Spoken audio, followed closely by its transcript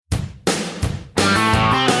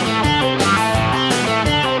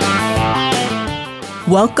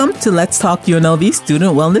Welcome to Let's Talk UNLV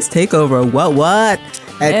Student Wellness Takeover. What?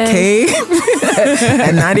 At K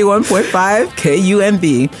at 91.5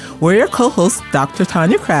 KUNV. We're your co-hosts, Dr.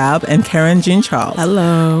 Tanya Crabb and Karen Jean Charles.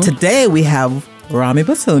 Hello. Today we have Rami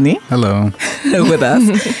Basuni. Hello. With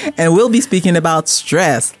us. And we'll be speaking about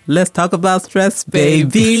stress. Let's talk about stress,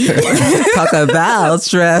 baby. Talk about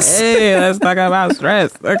stress. Hey, let's talk about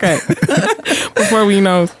stress. Okay. Before we,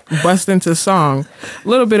 bust into song, a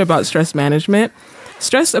little bit about stress management.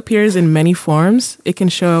 Stress appears in many forms. It can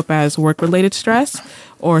show up as work-related stress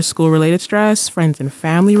or school-related stress, friends and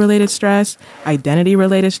family-related stress,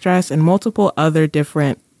 identity-related stress, and multiple other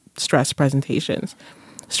different stress presentations.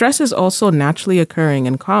 Stress is also naturally occurring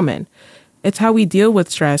and common. It's how we deal with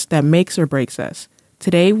stress that makes or breaks us.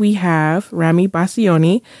 Today, we have Rami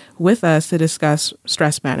Basuni with us to discuss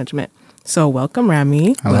stress management. So welcome,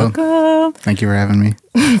 Rami. Hello. Welcome. Thank you for having me.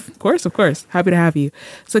 Of course. Happy to have you.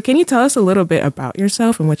 So can you tell us a little bit about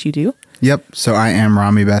yourself and what you do? Yep. So I am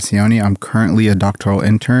Rami Basuni. I'm currently a doctoral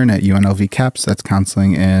intern at UNLV CAPS. That's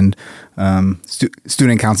counseling and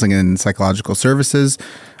student counseling and psychological services.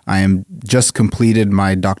 I am just completed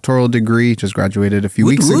my doctoral degree, just graduated a few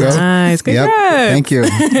weeks ago. Nice. Congrats. Yep. Thank you.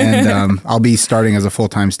 And I'll be starting as a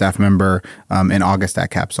full-time staff member in August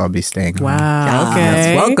at CAPS. So I'll be staying. Wow.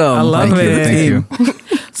 Okay. Welcome. I love it. Thank you.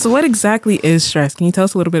 So what exactly is stress? Can you tell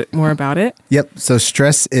us a little bit more about it? Yep. So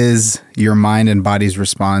stress is your mind and body's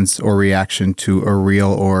response or reaction to a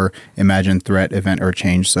real or imagined threat, event, or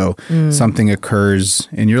change. So something occurs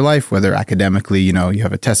in your life, whether academically, you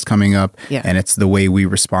have a test coming up, and it's the way we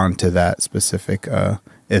respond to that specific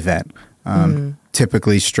event.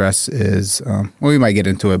 Typically, stress is, we might get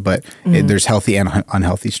into it, but there's healthy and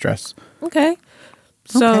unhealthy stress. Okay.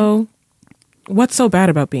 So what's so bad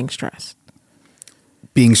about being stressed?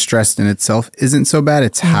 Being stressed in itself isn't so bad.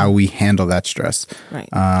 It's how we handle that stress. Right.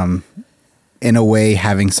 In a way,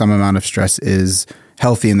 having some amount of stress is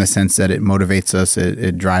healthy in the sense that it motivates us.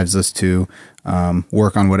 It drives us to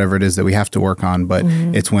work on whatever it is that we have to work on. But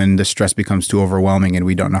it's when the stress becomes too overwhelming and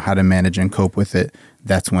we don't know how to manage and cope with it.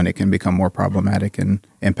 That's when it can become more problematic and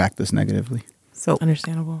impact us negatively. So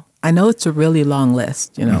Understandable. I know it's a really long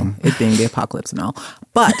list, it being the apocalypse and all.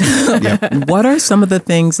 But what are some of the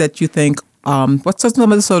things that you think, what's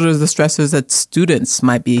some of the sort of the stressors that students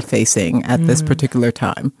might be facing at this particular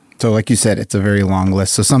time? So like you said, it's a very long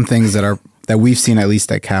list. So some things that we've seen, at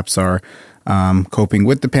least at CAPS, are coping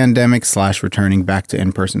with the pandemic / returning back to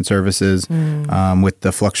in-person services. With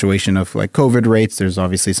the fluctuation of like COVID rates, there's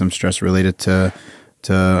obviously some stress related to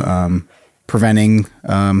preventing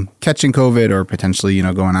catching COVID or potentially,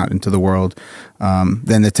 going out into the world.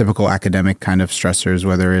 Then the typical academic kind of stressors,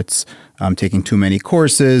 whether it's taking too many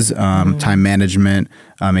courses, time management,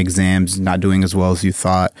 exams, not doing as well as you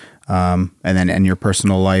thought. And then in your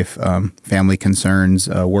personal life, family concerns,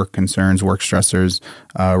 work stressors,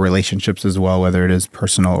 relationships as well, whether it is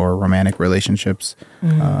personal or romantic relationships.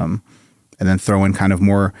 And then throw in kind of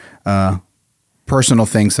more personal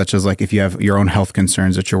things such as like if you have your own health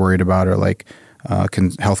concerns that you're worried about or like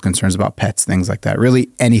health concerns about pets, things like that. Really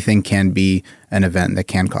anything can be an event that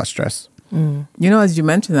can cause stress. As you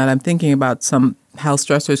mentioned that, I'm thinking about how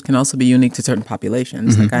stressors can also be unique to certain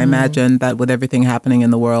populations. Like I imagine that with everything happening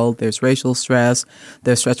in the world, there's racial stress,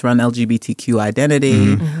 there's stress around LGBTQ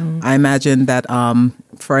identity. I imagine that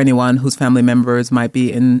for anyone whose family members might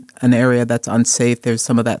be in an area that's unsafe, there's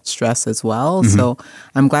some of that stress as well. So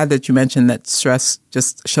I'm glad that you mentioned that stress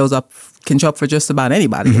just can show up for just about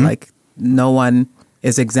anybody. Like no one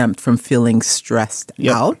is exempt from feeling stressed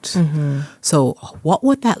out. So what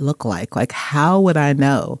would that look like? Like how would I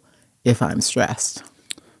know if I'm stressed?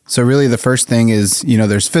 So really the first thing is,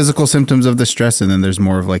 there's physical symptoms of the stress and then there's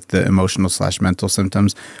more of like the emotional / mental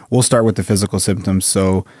symptoms. We'll start with the physical symptoms.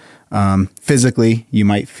 So physically, you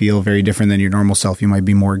might feel very different than your normal self. You might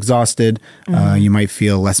be more exhausted. You might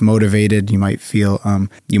feel less motivated. You might feel,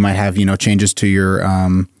 you might have, changes to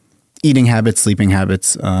your eating habits, sleeping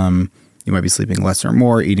habits. You might be sleeping less or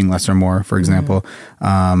more, eating less or more, for example.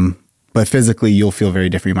 But physically, you'll feel very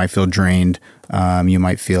different. You might feel drained. You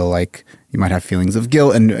might feel like you might have feelings of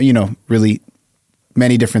guilt and, really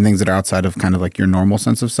many different things that are outside of kind of like your normal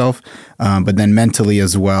sense of self. But then mentally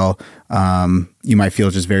as well, you might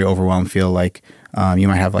feel just very overwhelmed, feel like you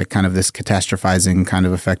might have like kind of this catastrophizing kind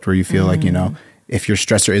of effect where you feel like, if your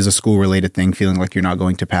stressor is a school related thing, feeling like you're not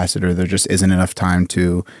going to pass it or there just isn't enough time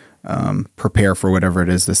to prepare for whatever it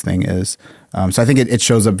is this thing is. So I think it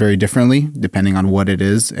shows up very differently depending on what it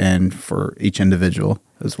is and for each individual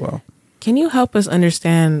as well. Can you help us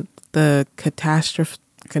understand the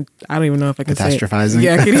I don't even know if I can say it. Catastrophizing.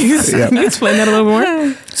 Yeah, can you explain that a little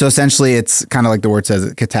more? So essentially, it's kind of like the word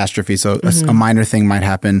says, catastrophe. So a minor thing might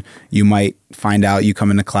happen. You might find out, you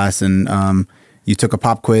come into class and you took a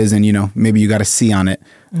pop quiz and, maybe you got a C on it.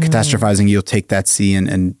 Catastrophizing, you'll take that C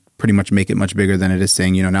and pretty much make it much bigger than it is,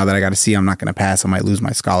 saying, now that I got a C, I'm not going to pass. I might lose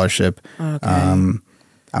my scholarship. Okay.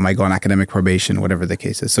 I might go on academic probation, whatever the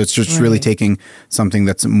case is. So it's just really taking something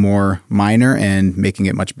that's more minor and making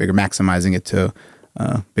it much bigger, maximizing it to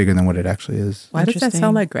bigger than what it actually is. Why does that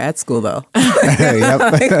sound like grad school, though? Yep.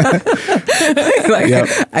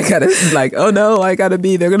 I gotta oh no,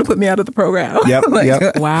 they're gonna put me out of the program. Yep.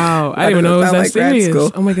 Yep. Wow, I didn't even know it was that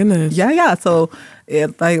serious. Oh my goodness. Yeah. So,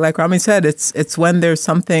 like Rami said, it's when there's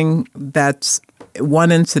something that's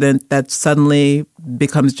one incident that suddenly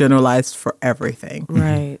becomes generalized for everything.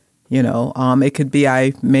 Right. It could be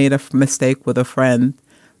I made a mistake with a friend.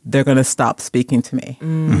 They're going to stop speaking to me.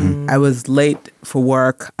 I was late for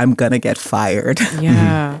work. I'm going to get fired.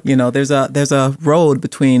 Yeah. There's a road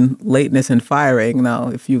between lateness and firing. Now,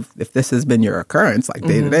 if this has been your occurrence, like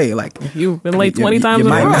day to day, like if you've been late 20 times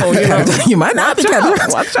in a row, you might not be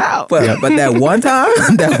catching. Watch out. But that one time,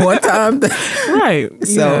 right.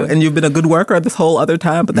 So, and you've been a good worker this whole other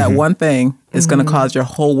time, but that one thing is going to cause your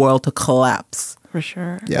whole world to collapse. For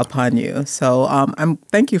sure. Upon you. So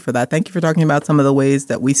thank you for that. Thank you for talking about some of the ways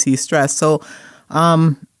that we see stress. So,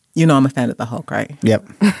 I'm a fan of the Hulk, right? Yep.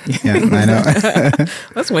 Yeah, I know.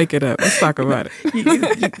 Let's wake it up. Let's talk about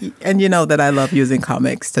it. And you know that I love using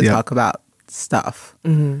comics to talk about stuff.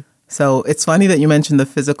 So it's funny that you mentioned the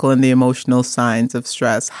physical and the emotional signs of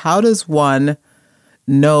stress. How does one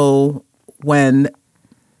know when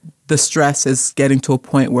the stress is getting to a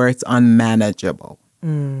point where it's unmanageable?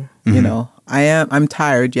 I'm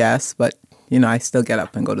tired, yes, but I still get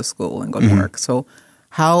up and go to school and go to work. So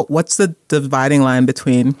what's the dividing line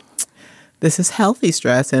between this is healthy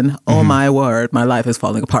stress and oh my word, my life is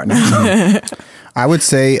falling apart now? I would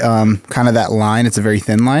say kind of that line, it's a very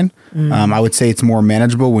thin line. I would say it's more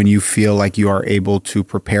manageable when you feel like you are able to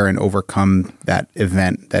prepare and overcome that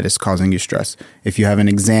event that is causing you stress. If you have an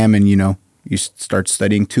exam and you start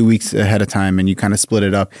studying 2 weeks ahead of time and you kind of split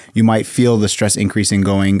it up, you might feel the stress increasing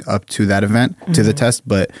going up to that event, to the test,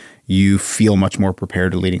 but you feel much more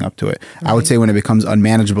prepared leading up to it. Right. I would say when it becomes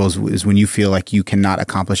unmanageable is when you feel like you cannot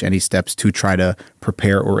accomplish any steps to try to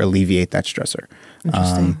prepare or alleviate that stressor.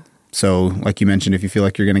 So like you mentioned, if you feel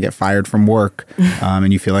like you're going to get fired from work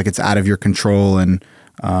and you feel like it's out of your control, and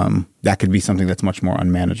that could be something that's much more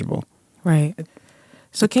unmanageable. Right.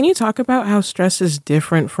 So can you talk about how stress is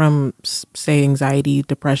different from, say, anxiety,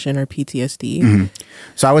 depression, or PTSD?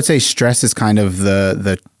 So I would say stress is kind of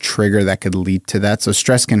the trigger that could lead to that. So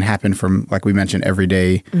stress can happen from, like we mentioned,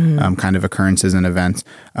 everyday kind of occurrences and events.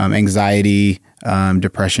 Anxiety,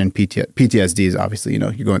 depression, PTSD is obviously,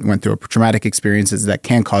 you went through a traumatic experiences that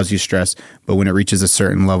can cause you stress, but when it reaches a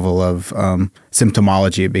certain level of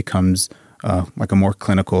symptomology, it becomes like a more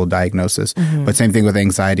clinical diagnosis. But same thing with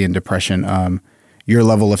anxiety and depression. Your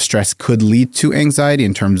level of stress could lead to anxiety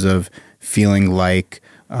in terms of feeling like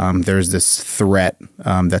there's this threat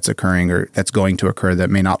that's occurring or that's going to occur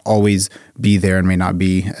that may not always be there and may not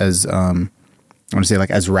be as, I want to say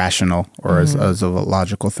like as rational or as of a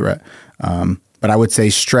logical threat. But I would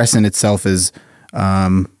say stress in itself is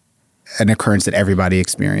an occurrence that everybody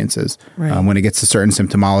experiences. Right. When it gets to certain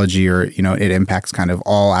symptomology or, it impacts kind of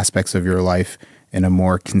all aspects of your life in a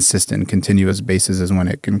more consistent, continuous basis is when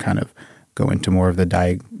it can kind of go into more of the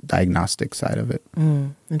diagnostic side of it.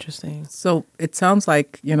 Interesting. So it sounds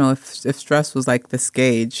like, if stress was like this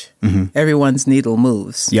gauge, everyone's needle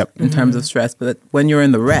moves in terms of stress. But when you're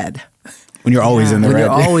in the red. When you're always in the red. You're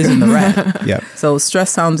always in the red. Yep. So stress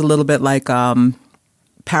sounds a little bit like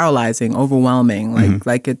paralyzing, overwhelming,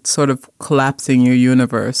 like it's sort of collapsing your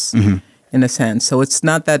universe in a sense. So it's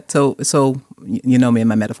not that so you know me and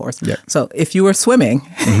my metaphors. Yep. So if you were swimming,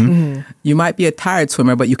 you might be a tired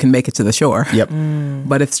swimmer, but you can make it to the shore. Yep.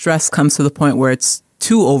 But if stress comes to the point where it's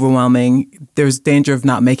too overwhelming, there's danger of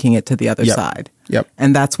not making it to the other side. Yep.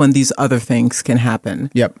 And that's when these other things can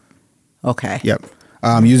happen. Yep. Okay. Yep.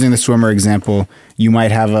 Using the swimmer example, you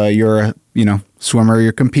might have you're a swimmer,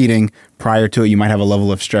 you're competing. Prior to it, you might have a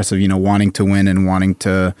level of stress of, wanting to win and wanting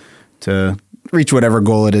to reach whatever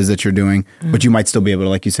goal it is that you're doing, but you might still be able to,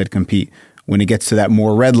 like you said, compete. When it gets to that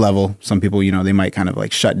more red level, some people, they might kind of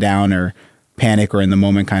like shut down or panic or in the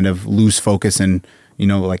moment kind of lose focus and,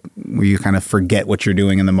 like where you kind of forget what you're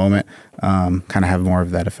doing in the moment, kind of have more of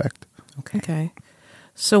that effect. Okay.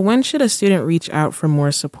 So when should a student reach out for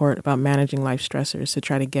more support about managing life stressors to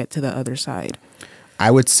try to get to the other side? I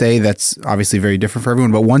would say that's obviously very different for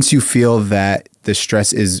everyone, but once you feel that the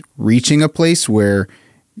stress is reaching a place where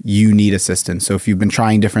you need assistance. So if you've been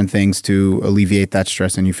trying different things to alleviate that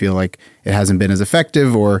stress and you feel like it hasn't been as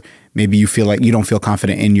effective, or maybe you feel like you don't feel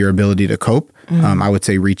confident in your ability to cope, I would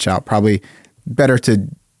say reach out. Probably better to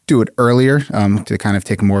do it earlier, to kind of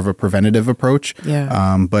take more of a preventative approach.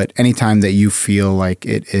 Yeah. But anytime that you feel like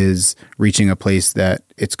it is reaching a place that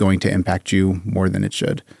it's going to impact you more than it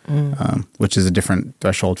should, which is a different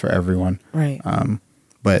threshold for everyone. Right.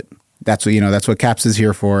 But that's what, that's what CAPS is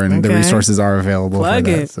here for, and the resources are available Plug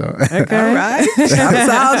for that. it. So. Okay. All right. Shout us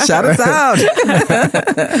out. Shout us out.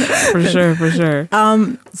 For sure.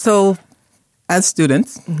 So as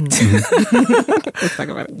students, Let's talk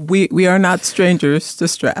about it. we are not strangers to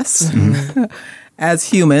stress. As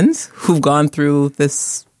humans who've gone through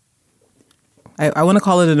this, I want to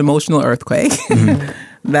call it an emotional earthquake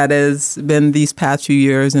that has been these past few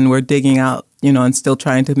years, and we're digging out, and still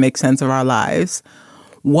trying to make sense of our lives.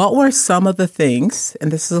 What were some of the things,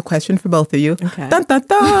 and this is a question for both of you, Okay. dun, dun,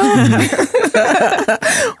 dun.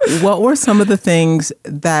 What were some of the things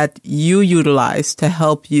that you utilized to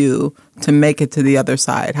help you to make it to the other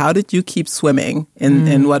side? How did you keep swimming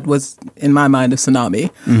in what was, in my mind, a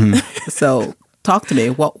tsunami? So talk to me.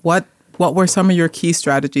 What were some of your key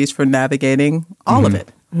strategies for navigating all of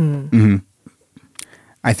it?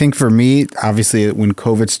 I think for me, obviously, when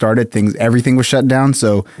COVID started, everything was shut down.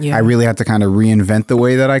 So Yeah. I really had to kind of reinvent the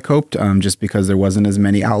way that I coped, just because there wasn't as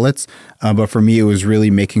many outlets. But for me, it was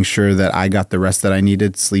really making sure that I got the rest that I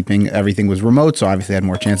needed. Sleeping, everything was remote, so obviously I had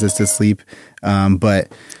more chances to sleep.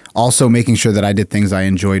 But also making sure that I did things I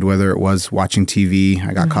enjoyed, whether it was watching TV.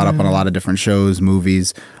 I got caught up on a lot of different shows,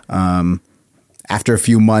 movies. After a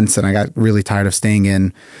few months, and I got really tired of staying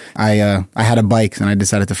in, I had a bike, and I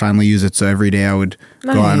decided to finally use it. So every day I would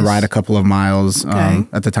go out and Nice. ride a couple of miles. Okay.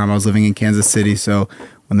 At the time I was living in Kansas City, so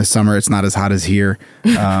when the summer it's not as hot as here,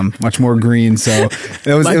 much more green. So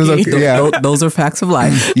it was Lucky. okay. Yeah. Those are facts of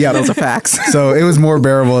life. Yeah. Those are facts. So it was more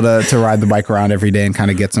bearable to ride the bike around every day and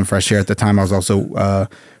kind of get some fresh air. At the time, I was also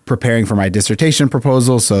preparing for my dissertation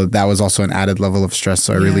proposal, so that was also an added level of stress.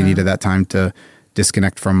 So I really Yeah. needed that time to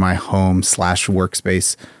disconnect from my home /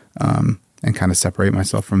 workspace, and kind of separate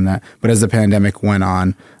myself from that. But as the pandemic went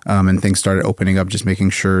on, and things started opening up, just making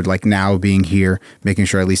sure, like now being here, making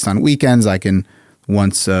sure at least on weekends I can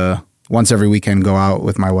once every weekend go out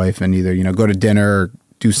with my wife and either, go to dinner or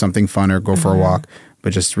do something fun or go for a walk,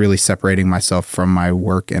 but just really separating myself from my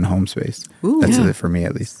work and home space. That's it for me,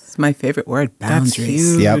 at least. It's my favorite word, That's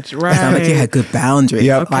boundaries. huge. Yep. Right. Sound like you had good boundaries.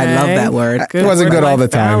 Yep. I love that word. It wasn't good all the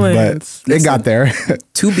time, work-life but it got there.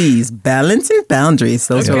 2 B's, balance and boundaries.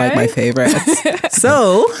 Those are like Okay. my favorites.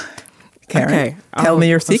 So, Karen, Okay, tell me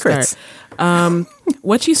your I'll secrets.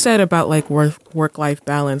 What you said about like work-life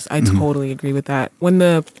balance, I totally agree with that. When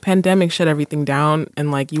the pandemic shut everything down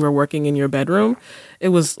and like you were working in your bedroom, it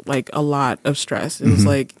was like a lot of stress. It was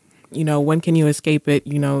like, when can you escape it?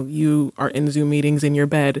 You are in Zoom meetings in your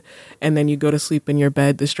bed and then you go to sleep in your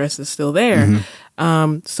bed. The stress is still there.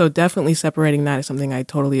 So definitely separating that is something I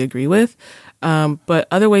totally agree with. But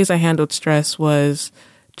other ways I handled stress was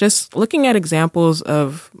just looking at examples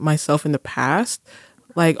of myself in the past.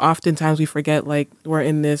 Like oftentimes we forget like we're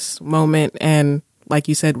in this moment and like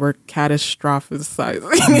you said, we're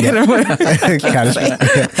catastrophizing it or whatever.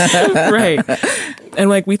 Catastrophic. Right. And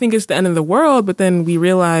like we think it's the end of the world, but then we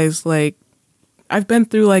realize like I've been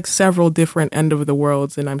through like several different end of the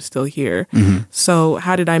worlds and I'm still here. So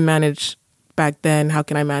how did I manage back then? How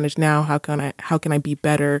can I manage now? How can I be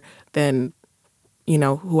better than,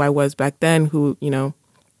 who I was back then, who,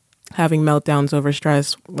 having meltdowns over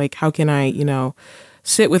stress? Like how can I,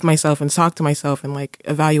 sit with myself and talk to myself and like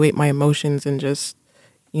evaluate my emotions and just,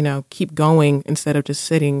 keep going instead of just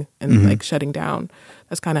sitting and like shutting down.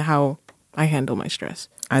 That's kind of how I handle my stress.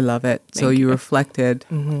 I love it. So Thank you you. reflected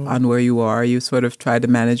on where you are. You sort of tried to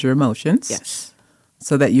manage your emotions. Yes.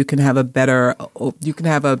 So that you can have a better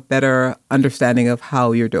understanding of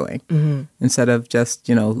how you're doing instead of just,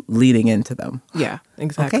 leading into them. Yeah,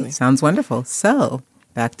 exactly. Okay, sounds wonderful. So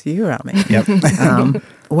back to you, Rami. Yep.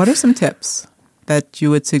 What are some tips that you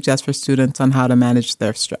would suggest for students on how to manage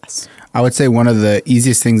their stress? I would say one of the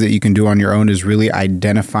easiest things that you can do on your own is really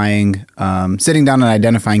identifying, sitting down and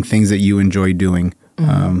identifying things that you enjoy doing.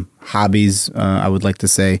 Hobbies, I would like to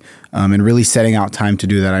say, and really setting out time to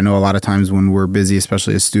do that. I know a lot of times when we're busy,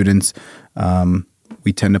 especially as students,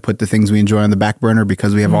 we tend to put the things we enjoy on the back burner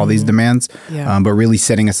because we have all these demands. Yeah. But really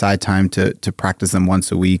setting aside time to practice them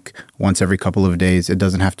once a week, once every couple of days. It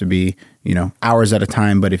doesn't have to be, hours at a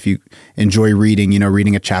time. But if you enjoy reading,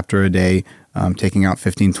 reading a chapter a day, taking out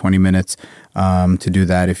 15, 20 minutes to do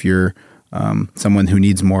that. If you're someone who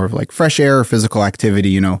needs more of like fresh air or physical activity,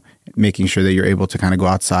 you know, making sure that you're able to kind of go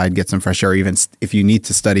outside, get some fresh air, even if you need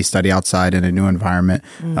to study outside in a new environment,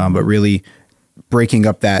 but really breaking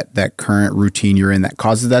up that current routine you're in that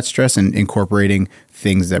causes that stress and incorporating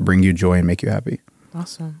things that bring you joy and make you happy.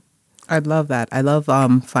 Awesome. I love that. I love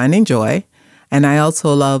finding joy. And I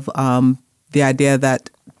also love the idea that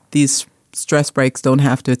these stress breaks don't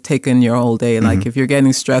have to take in your whole day. Like if you're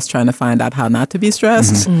getting stressed trying to find out how not to be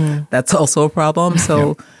stressed, that's also a problem.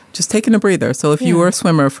 So just taking a breather. So if you were a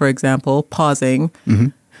swimmer, for example, pausing,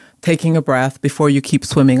 taking a breath before you keep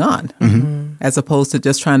swimming on, as opposed to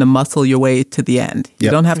just trying to muscle your way to the end. You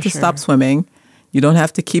don't have to stop swimming. You don't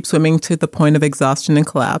have to keep swimming to the point of exhaustion and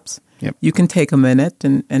collapse. You can take a minute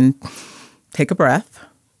and take a breath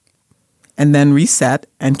and then reset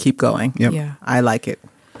and keep going. Yeah. I like it.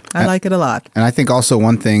 I like it a lot. And I think also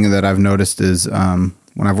one thing that I've noticed is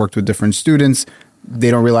when I've worked with different students,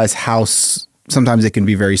 they don't realize how sometimes it can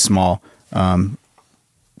be very small.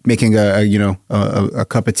 Making a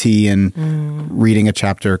cup of tea and reading a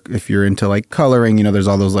chapter. If you're into like coloring, you know, there's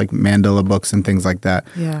all those like mandala books and things like that.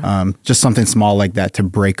 Just something small like that to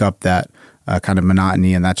break up that kind of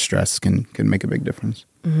monotony and that stress can make a big difference.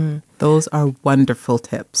 Those are wonderful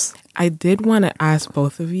tips. I did want to ask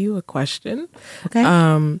both of you a question. Okay.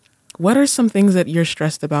 What are some things that you're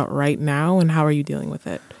stressed about right now, and how are you dealing with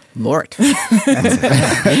it? Lord.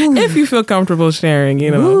 If you feel comfortable sharing, you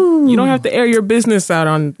know, you don't have to air your business out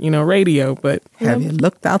on, you know, radio, but Have you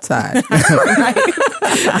looked outside?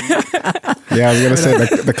 Yeah, I was going to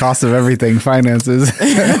say the cost of everything, finances.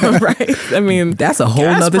 right. I mean, That's a whole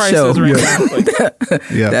gas nother prices show. right now,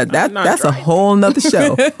 like, Yeah. That's a whole nother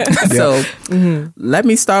show. So let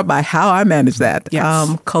me start by how I manage that.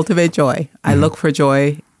 Yes. Cultivate joy. I look for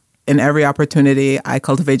joy in every opportunity. I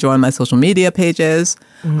cultivate joy on my social media pages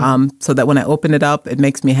so that when I open it up, it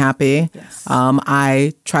makes me happy. Yes.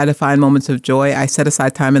 I try to find moments of joy. I set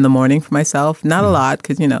aside time in the morning for myself. Not a lot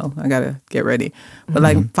because, you know, I got to get ready. But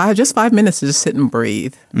like 5 minutes to just sit and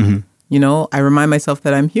breathe. You know, I remind myself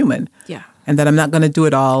that I'm human. Yeah. And that I'm not going to do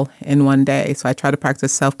it all in one day. So I try to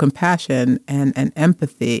practice self-compassion and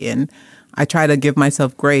empathy. And I try to give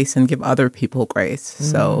myself grace and give other people grace.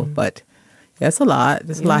 So, but yeah, it's a lot.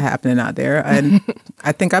 There's a lot happening out there. And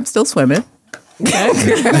I think I'm still swimming.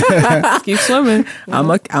 Okay. Keep swimming. I'm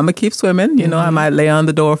a keep swimming. You know, I might lay on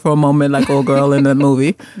the door for a moment like old girl in the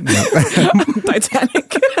movie.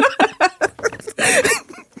 Titanic.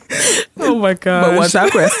 Oh my gosh. But once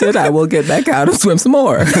I've rested, I will get back out and swim some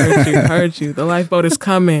more. Heard you. The lifeboat is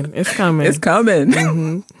coming. It's coming. It's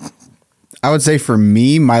coming. I would say for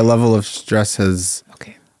me, my level of stress has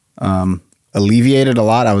alleviated a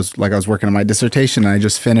lot. I was working on my dissertation and I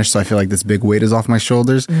just finished, so I feel like this big weight is off my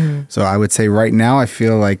shoulders. So I would say right now I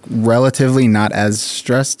feel like relatively not as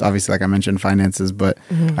stressed. Obviously, like I mentioned, finances, but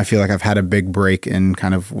I feel like I've had a big break in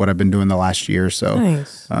kind of what I've been doing the last year. So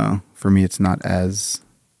Nice. For me, it's not as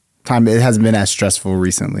it hasn't been as stressful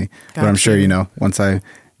recently. But I'm sure, you know, once I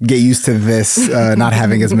get used to this, not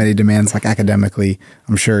having as many demands like academically,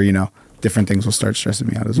 I'm sure, you know, different things will start stressing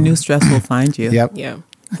me out as well. New stress will find you. Yep. Yeah.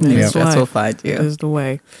 New That's stress life. will find you. Is the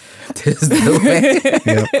way. Tis the way.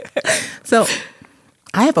 Yep. So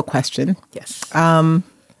I have a question Yes.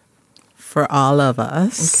 for all of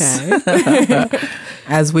us. Okay.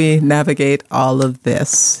 As we navigate all of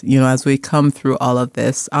this, you know, as we come through all of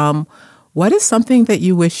this, what is something that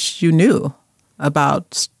you wish you knew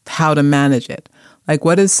about how to manage it? Like,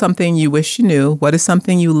 what is something you wish you knew? What is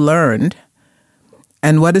something you learned?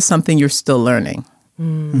 And what is something you're still learning?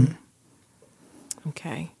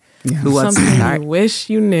 Okay. Yeah. Who wants to Something start? you wish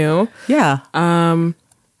you knew. Yeah.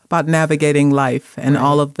 About navigating life and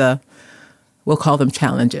all of the, we'll call them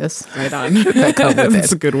challenges. Right on. That come with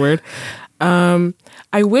That's it. a good word.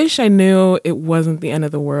 I wish I knew it wasn't the end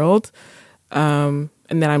of the world, and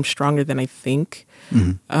that I'm stronger than I think.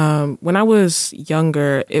 When I was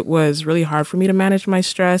younger, it was really hard for me to manage my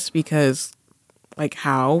stress because, like,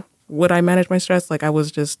 how would I manage my stress? Like, I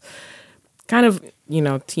was just kind of, you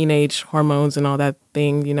know, teenage hormones and all that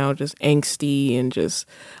thing, you know, just angsty and just,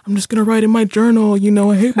 I'm just going to write in my journal, you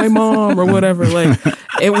know, I hate my mom or whatever. Like,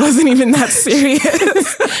 it wasn't even that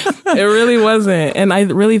serious. It really wasn't. And I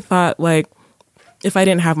really thought, like, if I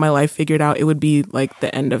didn't have my life figured out, it would be like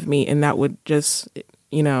the end of me. And that would just,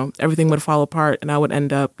 you know, everything would fall apart and I would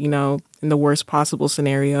end up, you know, in the worst possible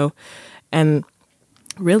scenario. And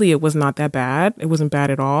really, it was not that bad. It wasn't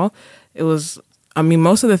bad at all. It was, I mean,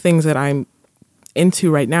 most of the things that I'm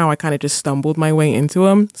into right now, I kind of just stumbled my way into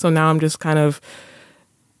them. So now I'm just kind of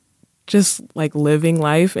just like living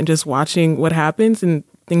life and just watching what happens and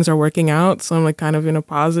things are working out. So I'm like kind of in a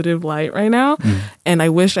positive light right now. And I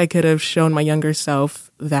wish I could have shown my younger self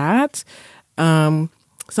that.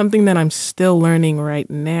 Something that I'm still learning right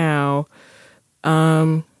now,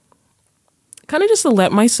 kind of just to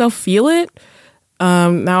let myself feel it.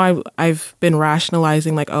 Now I've been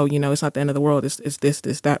rationalizing like, oh, it's not the end of the world. It's this,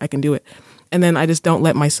 that, I can do it. And then I just don't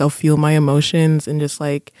let myself feel my emotions and just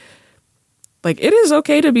like it is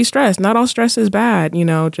okay to be stressed. Not all stress is bad,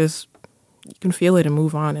 just you can feel it and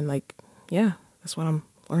move on. And like, yeah, that's what I'm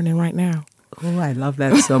learning right now. Oh, I love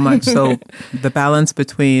that so much. So the balance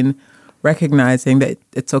between recognizing that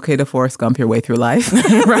it's okay to Forrest Gump your way through life,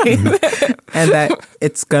 right? And that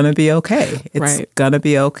it's going to be okay. It's going to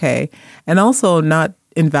be okay. And also not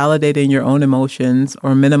invalidating your own emotions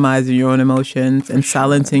or minimizing your own emotions and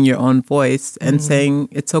silencing your own voice and saying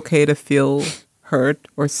it's okay to feel hurt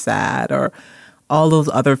or sad or all those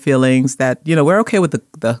other feelings that, we're okay with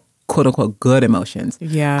the quote unquote good emotions.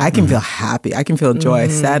 Yeah. I can feel happy. I can feel joy.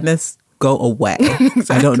 Sadness, go away.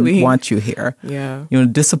 Exactly. I don't want you here. Yeah.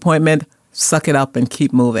 Disappointment, suck it up and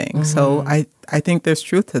keep moving. So I think there's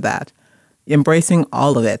truth to that. Embracing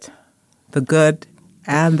all of it, the good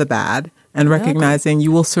and the bad, and recognizing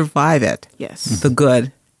you will survive it. Yes. The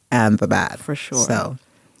good and the bad. For sure. So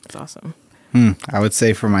it's awesome. I would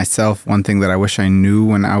say for myself, one thing that I wish I knew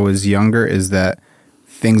when I was younger is that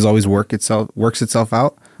things always works itself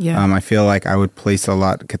out. Yeah. I feel like I would place a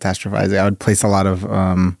lot catastrophizing. I would place a lot of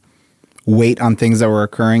weight on things that were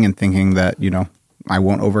occurring and thinking that, I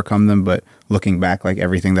won't overcome them. But looking back, like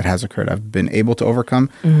everything that has occurred, I've been able to overcome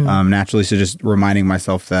naturally. So just reminding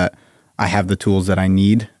myself that I have the tools that I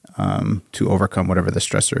need to overcome whatever the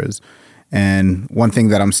stressor is. And one thing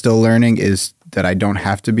that I'm still learning is that I don't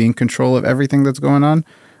have to be in control of everything that's going on.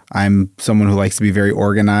 I'm someone who likes to be very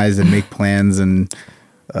organized and make plans and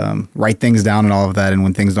write things down and all of that. And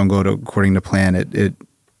when things don't go according to plan, it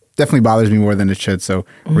definitely bothers me more than it should. So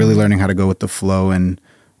really learning how to go with the flow and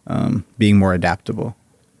being more adaptable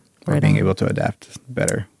or being able to adapt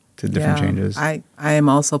better to different changes. I am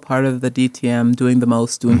also part of the DTM doing the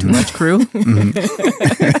most, doing too much crew,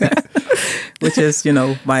 which is,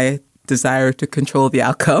 my desire to control the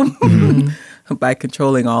outcome by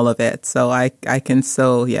controlling all of it. So I can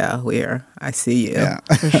I see you. Yeah.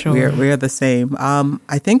 For sure. We're the same.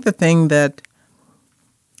 I think the thing that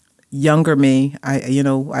younger me,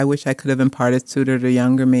 I wish I could have imparted sooner to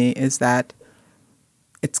younger me is that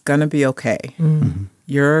it's going to be okay.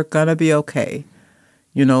 You're going to be okay.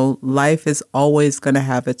 Life is always going to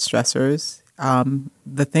have its stressors.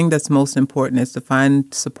 The thing that's most important is to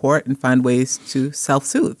find support and find ways to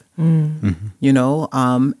self-soothe, and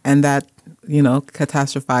that,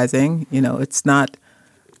 catastrophizing, it's not,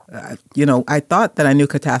 I thought that I knew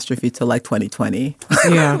catastrophe till like 2020.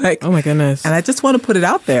 Yeah. Oh my goodness. And I just want to put it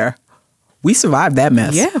out there. We survived that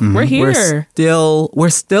mess. Yeah, we're here. We're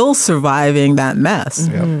still surviving that mess,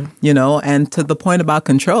 and to the point about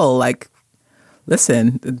control, like,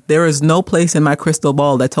 listen, there is no place in my crystal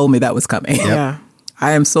ball that told me that was coming. Yeah.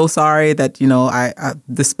 I am so sorry that, I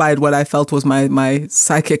despite what I felt was my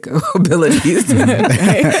psychic abilities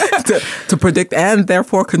to predict and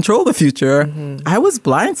therefore control the future, I was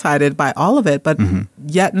blindsided by all of it. But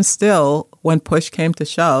yet and still, when push came to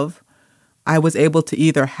shove, I was able to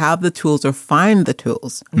either have the tools or find the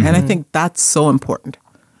tools. And I think that's so important.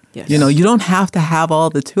 Yes. You don't have to have all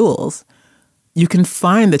the tools. You can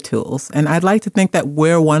find the tools. And I'd like to think that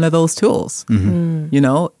we're one of those tools.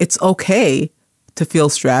 It's okay to feel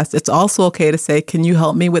stressed. It's also okay to say, can you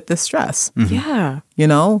help me with this stress? Yeah.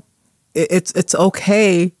 It's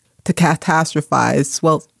okay to catastrophize.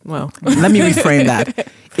 Well, let me reframe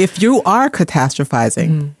that. If you are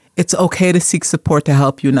catastrophizing, it's okay to seek support to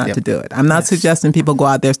help you not to do it. I'm not suggesting people go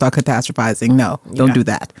out there and start catastrophizing. No, don't do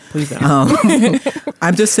that. Please don't.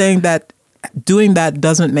 I'm just saying that doing that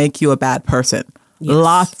doesn't make you a bad person. Yes.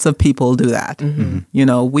 Lots of people do that.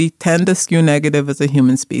 We tend to skew negative as a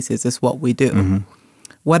human species. It's what we do.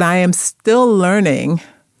 What I am still learning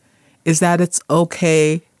is that it's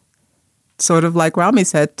okay, sort of like Rami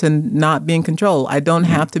said, to not be in control. I don't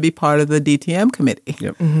have to be part of the DTM committee.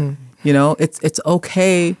 Yep. It's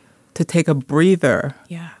okay to take a breather.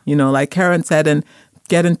 Yeah. Like Karen said, and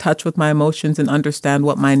get in touch with my emotions and understand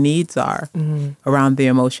what my needs are around the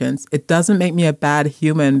emotions. It doesn't make me a bad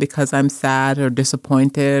human because I'm sad or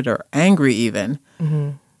disappointed or angry even.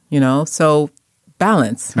 So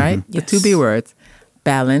balance, right? Yes. The two B words,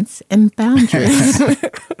 balance and boundaries.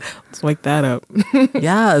 Let's wake that up.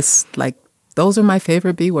 Yes, like those are my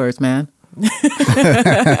favorite B words, man.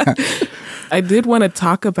 I did want to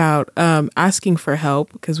talk about asking for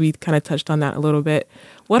help because we kind of touched on that a little bit.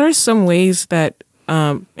 What are some ways that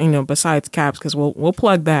besides CAPS, because we'll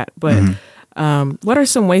plug that. But what are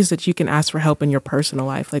some ways that you can ask for help in your personal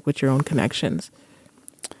life, like with your own connections?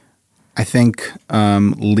 I think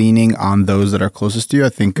leaning on those that are closest to you. I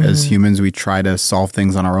think as humans, we try to solve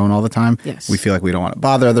things on our own all the time. Yes. We feel like we don't want to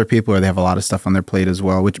bother other people, or they have a lot of stuff on their plate as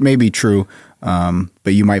well, which may be true.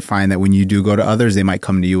 But you might find that when you do go to others, they might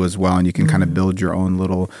come to you as well, and you can kind of build your own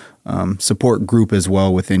little support group as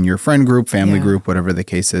well within your friend group, family group, whatever the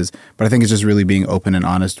case is. But I think it's just really being open and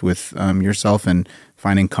honest with yourself and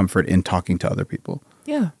finding comfort in talking to other people.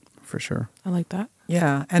 Yeah. For sure. I like that.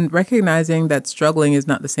 Yeah, and recognizing that struggling is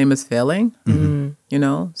not the same as failing,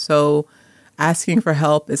 so asking for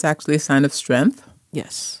help is actually a sign of strength.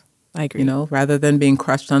 Yes, I agree. Rather than being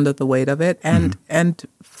crushed under the weight of it, and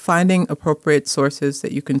finding appropriate sources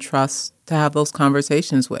that you can trust to have those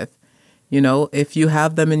conversations with. If you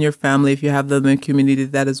have them in your family, if you have them in community,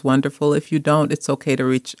 that is wonderful. If you don't, it's okay to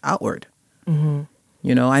reach outward.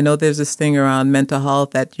 I know there's this thing around mental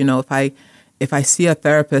health that, if I see a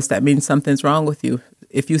therapist, that means something's wrong with you.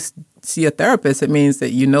 If you see a therapist, it means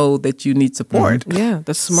that you know that you need support. Yeah,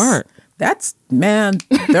 that's smart.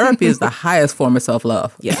 Therapy is the highest form of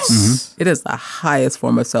self-love. Yes. It is the highest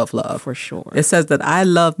form of self-love. For sure. It says that I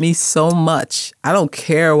love me so much. I don't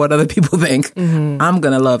care what other people think. I'm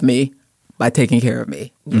going to love me by taking care of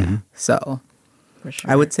me. So For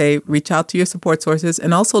sure. I would say reach out to your support sources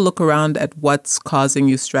and also look around at what's causing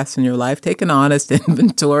you stress in your life. Take an honest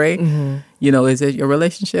inventory. Is it your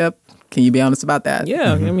relationship? Can you be honest about that?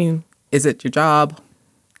 Yeah, I mean. Is it your job?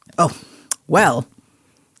 Oh, well,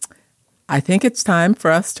 I think it's time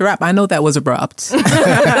for us to wrap. I know that was abrupt. We're running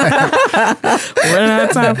out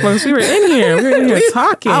of time, folks. We were in here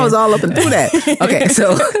talking. I was all up and through that. Okay,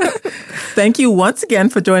 so thank you once again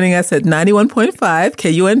for joining us at 91.5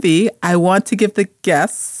 KUNV. I want to give the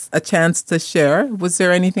guests a chance to share. Was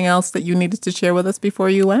there anything else that you needed to share with us before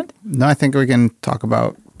you went? No, I think we can talk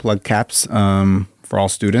about Plug CAPS for all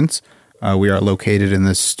students. We are located in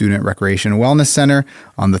the Student Recreation and Wellness Center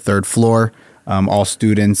on the 3rd floor. All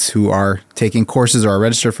students who are taking courses or are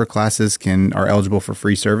registered for classes are eligible for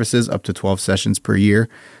free services up to 12 sessions per year.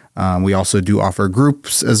 We also do offer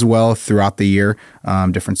groups as well throughout the year,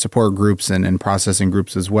 different support groups and processing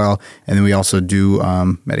groups as well. And then we also do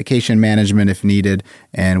medication management if needed,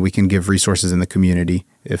 and we can give resources in the community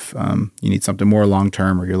if you need something more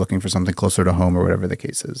long-term or you're looking for something closer to home or whatever the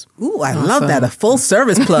case is. Ooh, I love that. A full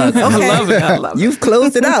service plug. Okay. I love it. You've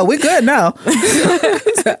closed it out. We're good now.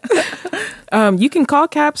 You can call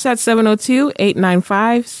CAPS at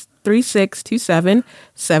 702-895-3627,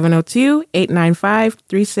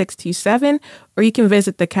 702-895-3627, or you can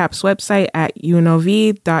visit the CAPS website at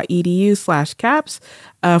unlv.edu/CAPS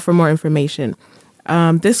for more information.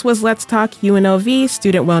 This was Let's Talk UNLV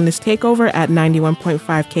Student Wellness Takeover at 91.5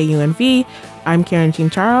 KUNV. I'm Karen Jean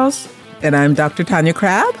Charles. And I'm Dr. Tanya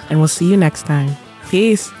Crabb. And we'll see you next time.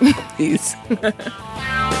 Peace. Peace.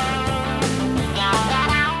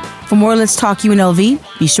 For more Let's Talk UNLV,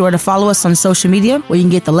 be sure to follow us on social media where you can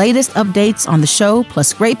get the latest updates on the show,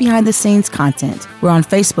 plus great behind-the-scenes content. We're on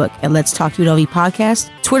Facebook at Let's Talk UNLV Podcast,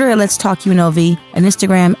 Twitter at Let's Talk UNLV, and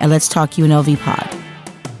Instagram at Let's Talk UNLV Pod.